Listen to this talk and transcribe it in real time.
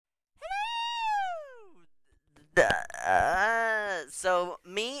So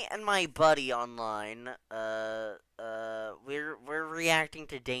me and my buddy online, we're reacting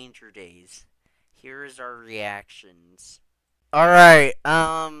to Danger Days. Here's our reactions. All right.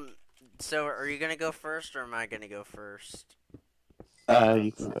 So are you gonna go first, or am I gonna go first?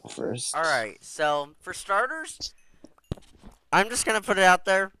 You can go All first. right. So for starters, I'm just gonna put it out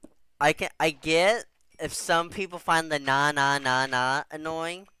there. I get if some people find the na na na na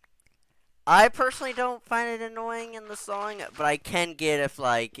annoying. I personally don't find it annoying in the song, but I can get if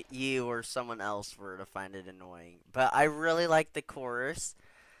like you or someone else were to find it annoying. But I really like the chorus.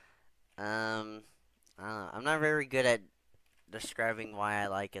 Um, I don't know. I'm not very good at describing why I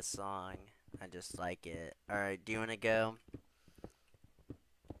like a song. I just like it. All right, do you want to go?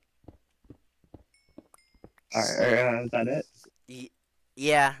 Alright, is that it? Y-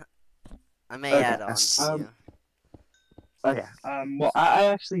 yeah, I may Okay. add on to you. Okay. Well, I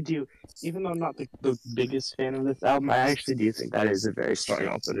actually do. Even though I'm not the biggest fan of this album, I actually do think that is a very strong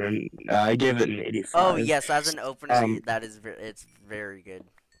opener, and I gave it an Oh 85. yes, as an opener, Um, that is it's very good.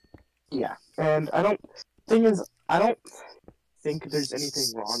 yeah. And I don't. Thing is, I don't think there's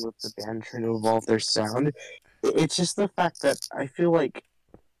anything wrong with the band trying to evolve their sound. It's just the fact that I feel like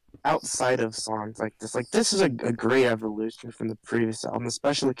outside of songs like this is a great evolution from the previous album,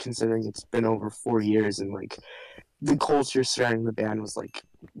 especially considering it's been over 4 years and like the culture surrounding the band was like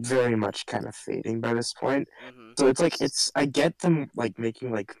very much kind of fading by this point. Mhm. So it's like it's I get them like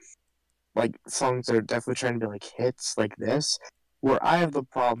making like songs that are definitely trying to be like hits like this. Where I have the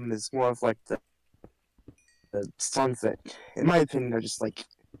problem is more of like the songs that, in my opinion, are just like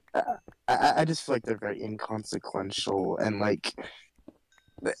I just feel like they're very inconsequential and like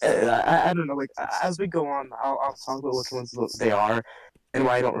I don't know. Like as we go on, I'll talk about which ones they are and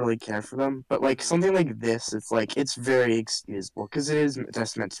why I don't really care for them. But like Mhm. something like this, it's like it's very excusable because it is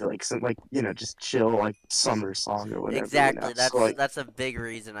just meant to like some like just chill like summer song or whatever. Exactly. So That's like that's a big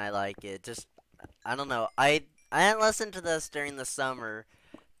reason I like it. Just I don't know. I didn't listen to this during the summer,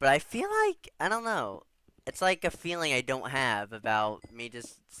 but I feel like I don't know. It's like a feeling I don't have about me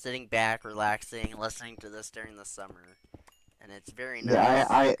just sitting back, relaxing, listening to this during the summer, and it's very yeah,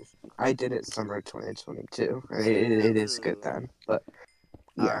 nice. I did it summer 2022. It is good Ooh. then, but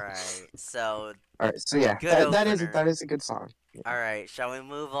All yeah. right. So All right, so yeah, good that opener. is a good song. All Yeah. right. Shall we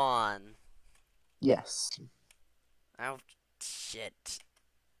move on? Yes. Oh shit.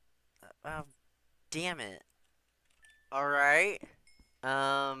 Oh damn it. All right.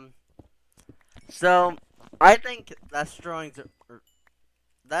 Um. So I think that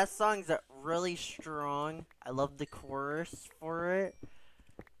song's really strong. I love the chorus for it.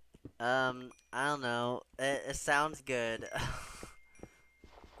 I don't know. It sounds good.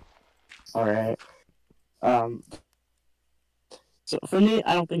 All right. Um, So for me,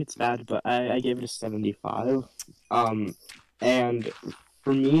 I don't think it's bad, but I gave it a 75. Um, and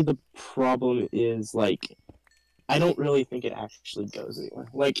for me, the problem is like I don't really think it actually goes anywhere.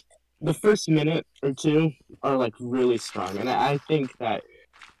 Like the first minute or two are like really strong, and I think that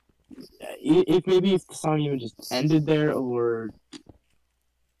if maybe if the song even just ended there, or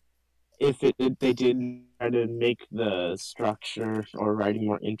if they did try to make the structure or writing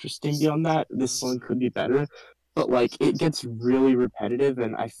more interesting beyond that, this song Mhm. could be better. But like it gets really repetitive,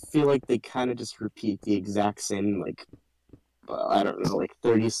 and I feel like they kind of just repeat the exact same like I don't know, like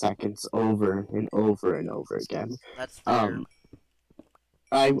 30 seconds over and over and over again. That's fair. Um,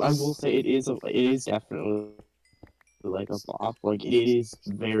 I will say it is definitely like a bop. Like it is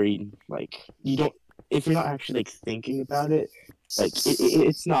very like you don't if you're not actually like thinking about it, like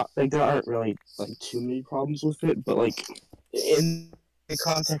it's not like there aren't really like too many problems with it. But like in the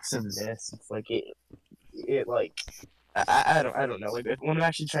context of this, it's like it like I don't know. Like when I'm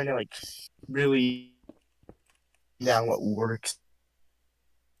actually trying to like really down what works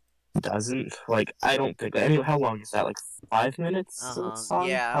doesn't like I don't think that. Anyway, how long is that? Like 5 minutes Uh of the huh. song?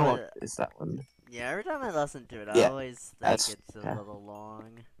 Yeah. How long is that one? Yeah. Every time I listen to it, I Yeah, always think that's it's a yeah, little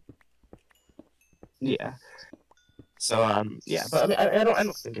long. yeah. So yeah, but I mean I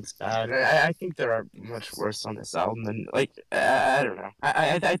don't think it's bad. I think there are much worse on this album than like I don't know.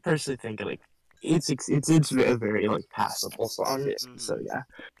 I personally think like it's a very like passable song. So Mhm. yeah,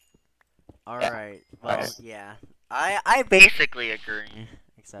 All yeah. right. All Well, right. yeah. I basically agree,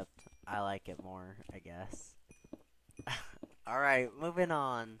 except I like it more, I guess. All right, moving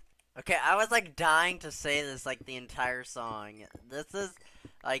on. Okay, I was like dying to say this like the entire song. This is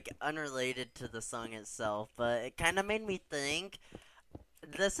like unrelated to the song itself, but it kind of made me think.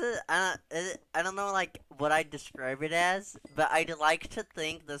 This is I don't know like what I describe it as, but I'd like to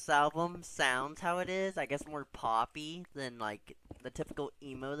think this album sounds how it is. I guess more poppy than like the typical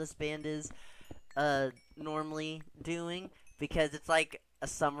emo this band is normally doing. because it's like a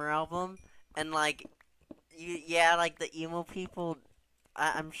summer album, and like yeah, like the emo people,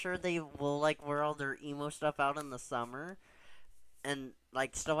 I'm sure they will like wear all their emo stuff out in the summer and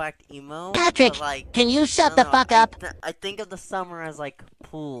like still act emo, Patrick, but like can you I shut don't the know. fuck up? I think of the summer as like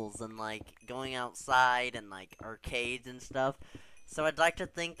pools and like going outside and like arcades and stuff. So I'd like to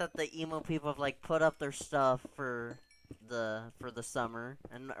think that the emo people have like put up their stuff for the summer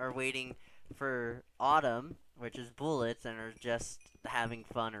and are waiting for autumn, which is bullets, and are just having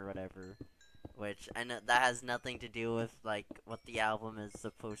fun or whatever. Which I know that has nothing to do with like what the album is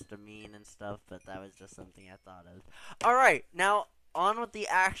supposed to mean and stuff, but that was just something I thought of. All right, now on with the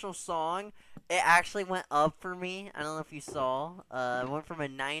actual song. It actually went up for me. I don't know if you saw. It went from a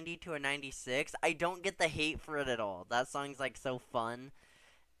 90 to a 96. I don't get the hate for it at all. That song's like so fun,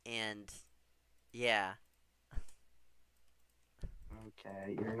 and yeah.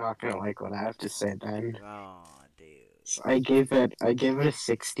 Okay, you're not gonna like what I have to say then. Oh, dude. So I gave it a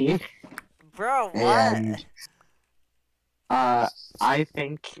 60, Bro, what? and I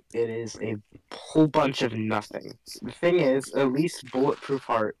think it is a whole bunch of nothing. The thing is, at least Bulletproof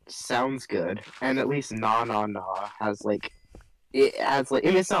Heart sounds good, and at least Na Na Na has like it has like I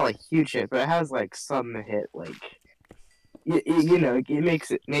mean, it's not like huge hit, but it has like some hit like you know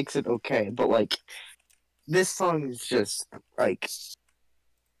it makes it okay. But like this song is just like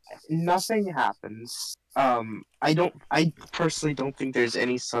nothing happens. I personally don't think there's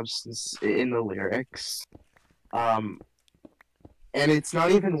any substance in the lyrics. And it's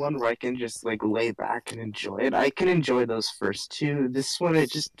not even one where I can just like lay back and enjoy it. I can enjoy those first two. This one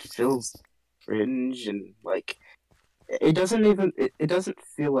it just feels cringe and like it doesn't even it doesn't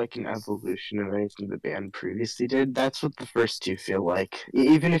feel like an evolution of anything the band previously did. That's what the first two feel like.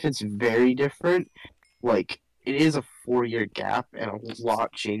 Even if it's very different, like it is a 4-year gap and a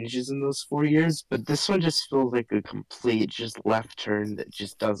lot changes in those 4 years, but this one just feels like a complete just left turn that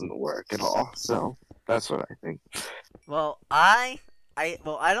just doesn't work at all. So that's what I think. Well, I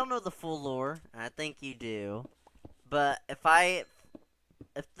don't know the full lore, and I think you do. But if I'm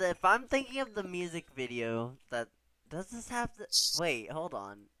thinking of the music video, that does this have the wait? Hold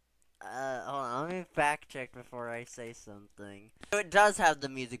on. Let me fact check before I say something. So it does have the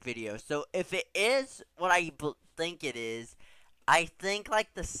music video. So if it is what I think it is, I think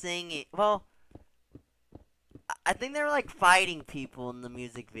like the singing. Well, I think they were like fighting people in the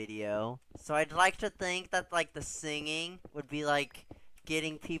music video. So I'd like to think that like the singing would be like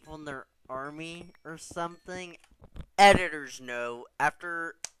getting people in their army or something. Editor's note,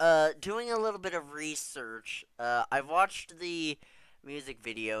 after doing a little bit of research, I watched the music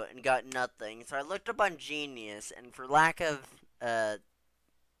video and got nothing. So I looked up on Genius, and for lack of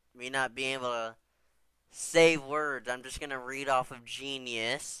me not being able to say words, I'm just gonna read off of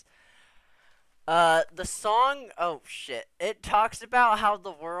Genius. The song, oh shit, it talks about how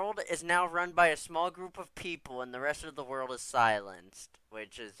the world is now run by a small group of people and the rest of the world is silenced,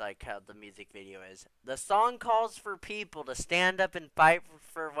 which is like how the music video is. The song calls for people to stand up and fight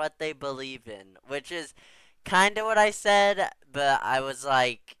for what they believe in, which is kind of what I said, but I was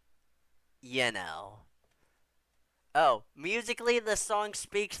like, you know. Oh, musically, the song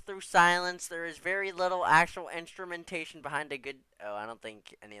speaks through silence. There is very little actual instrumentation behind a good. Oh, I don't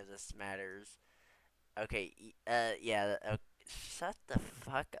think any of this matters. Okay, yeah, shut the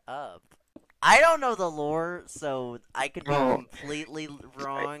fuck up. I don't know the lore, so I could be completely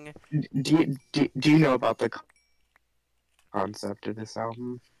wrong. Do you know about the concept of this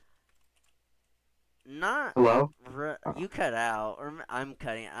album? Not. Hello? You cut out, or I'm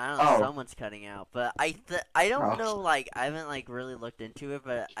cutting. I don't know. Someone's cutting out, but I don't know. Like I haven't like really looked into it,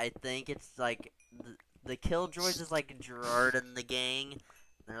 but I think it's like the Killjoys is like Gerard and the gang.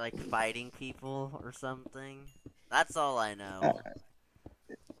 They're like fighting people or something. That's all I know.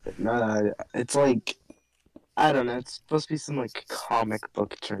 No, it's like I don't know. It's supposed to be some like comic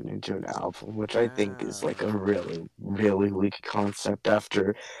book turned into an album, which I think is like a really, really weak concept.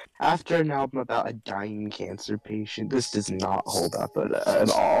 After an album about a dying cancer patient, this does not hold up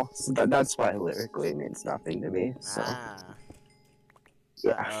at all. So that's why lyrically it means nothing to me. So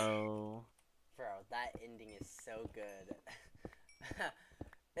yeah. Oh, bro, that ending is so good.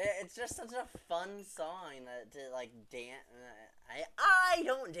 It's just such a fun song that to like dance. I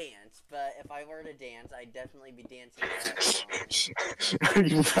don't dance, but if I were to dance, I'd definitely be dancing to that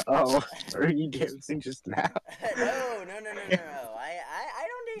song. Are you dancing just now? No. I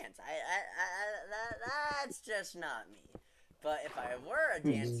don't dance. That's just not me. But if I were a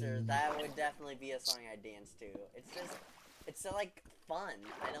dancer, that would definitely be a song I'd dance to. It's so like fun.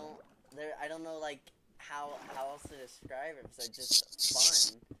 I don't know like how else to describe it besides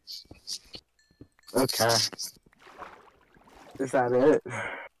just fun. Okay. Is that it?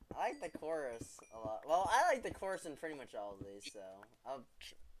 I like the chorus a lot. Well, I like the chorus in pretty much all of these, so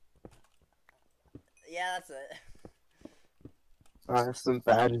yeah, that's it. I have some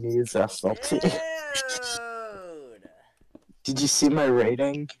bad news, SLT. Dude! Did you see my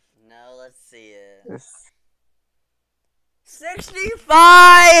rating? No, let's see it. Yes.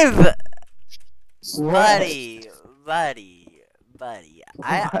 65! What? Buddy.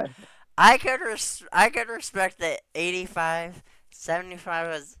 What? I could respect the 85. 75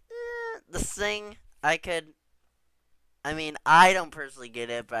 was the sing. I mean, I don't personally get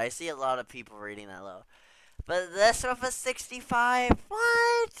it, but I see a lot of people rating that low. But this with a 65?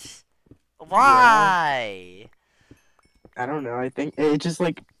 What? Why? I don't know. I think it just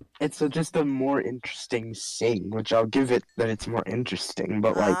like just a more interesting sing, which I'll give it that it's more interesting.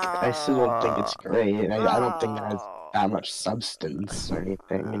 But like, I still don't think it's great. I don't think it has that much substance or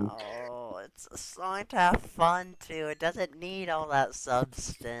anything. Oh, it's a song to have fun to. It doesn't need all that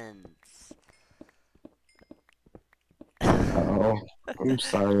substance. Oh, I'm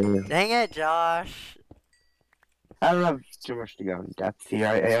sorry. Dang it, Josh. I don't have too much to go in depth here.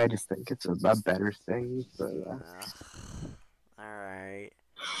 I just think it's a better thing. But, Alright.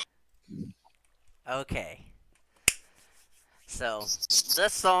 Okay. So,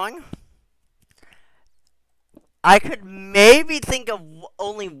 this song, I could maybe think of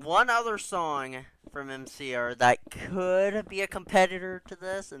only one other song from MCR that could be a competitor to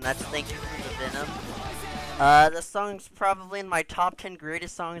this, and that's Thank You for the Venom. This song's probably in my top 10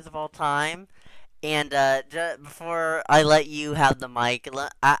 greatest songs of all time. And before I let you have the mic,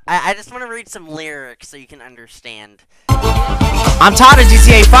 I just want to read some lyrics so you can understand. I'm tired of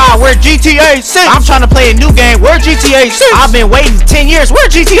GTA 5, where GTA 6? I'm trying to play a new game, where GTA 6? I've been waiting 10 years, where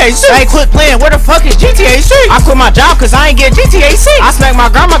GTA 6? I ain't quit playing, where the fuck is GTA 6? I quit my job cause I ain't get GTA 6. I smacked my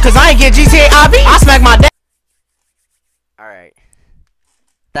grandma cause I ain't get GTA IV. I smacked my dad. Alright.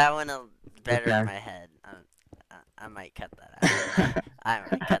 That went better in my head. I might cut that out. I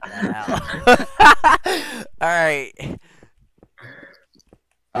might cut that out. Alright.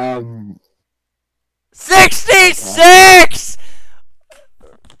 66!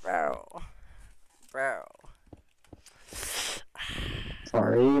 Bro.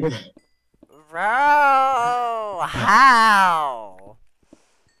 sorry. Bro! How?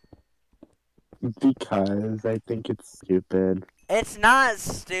 Because I think it's stupid. It's not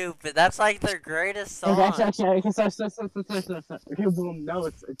stupid. That's like their greatest song. Okay, well, no,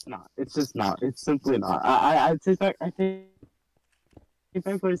 it's not. It's just not. It's simply not. I take back. I think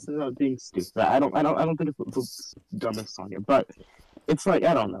it's about being stupid. I don't think it's the dumbest song here, but it's like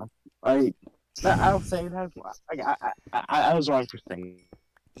I don't know. I'll say that. I was wrong for saying.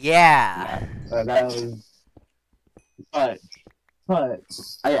 Yeah. That was, but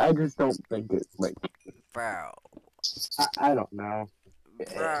I just don't think it's like. Bro. I don't know.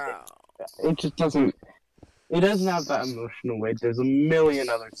 Bro. It just doesn't. It doesn't have that emotional weight. There's a million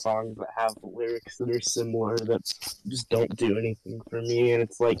other songs that have lyrics that are similar that just don't do anything for me, and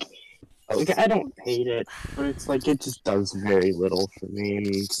it's like I don't hate it, but it's like it just does very little for me. And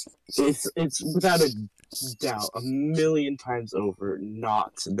it's without a doubt a million times over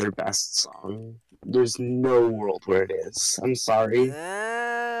not their best song. There's no world where it is. I'm sorry.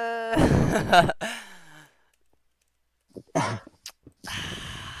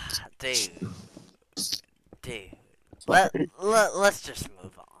 Dude. Let's just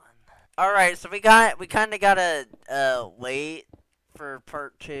move on. Alright, so we kinda gotta wait for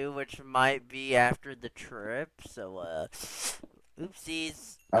part 2, which might be after the trip, so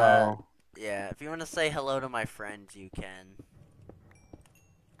oopsies. Yeah, if you wanna say hello to my friends, you can.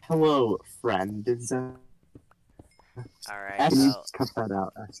 Hello, friend. Alright, Actually, cut that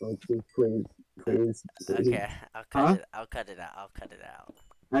out, actually, please. Okay, I'll cut it out.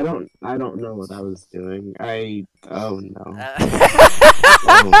 I don't know what I was doing. Oh no.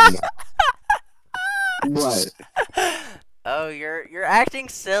 Oh, no. What? Oh, you're acting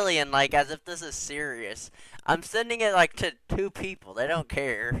silly and like as if this is serious. I'm sending it like to 2 people. They don't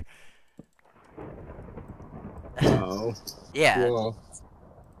care. Oh. Yeah. Well,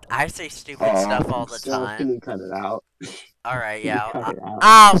 I say stupid stuff all the time. Can you cut it out? Alright, yeah.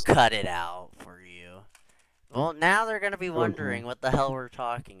 I'll cut it out for you. Well, now they're gonna be wondering what the hell we're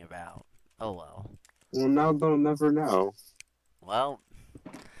talking about. Oh well. Well, now they'll never know. Well,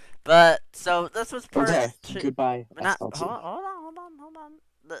 but so this was part Okay. 2. Goodbye. But not, hold on.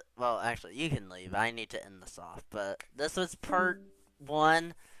 Well, actually, you can leave. I need to end this off. But this was part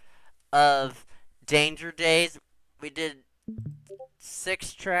 1 of Danger Days. We did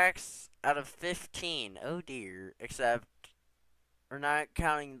 6 tracks out of 15. Oh dear. Except we're not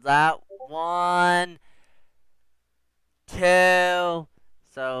counting that one, 2.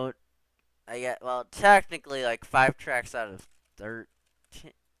 So I get, well, technically like 5 tracks out of 13.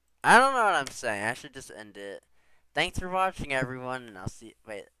 I don't know what I'm saying. I should just end it. Thanks for watching, everyone, and I'll see.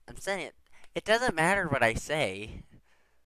 Wait, I'm saying it. It doesn't matter what I say.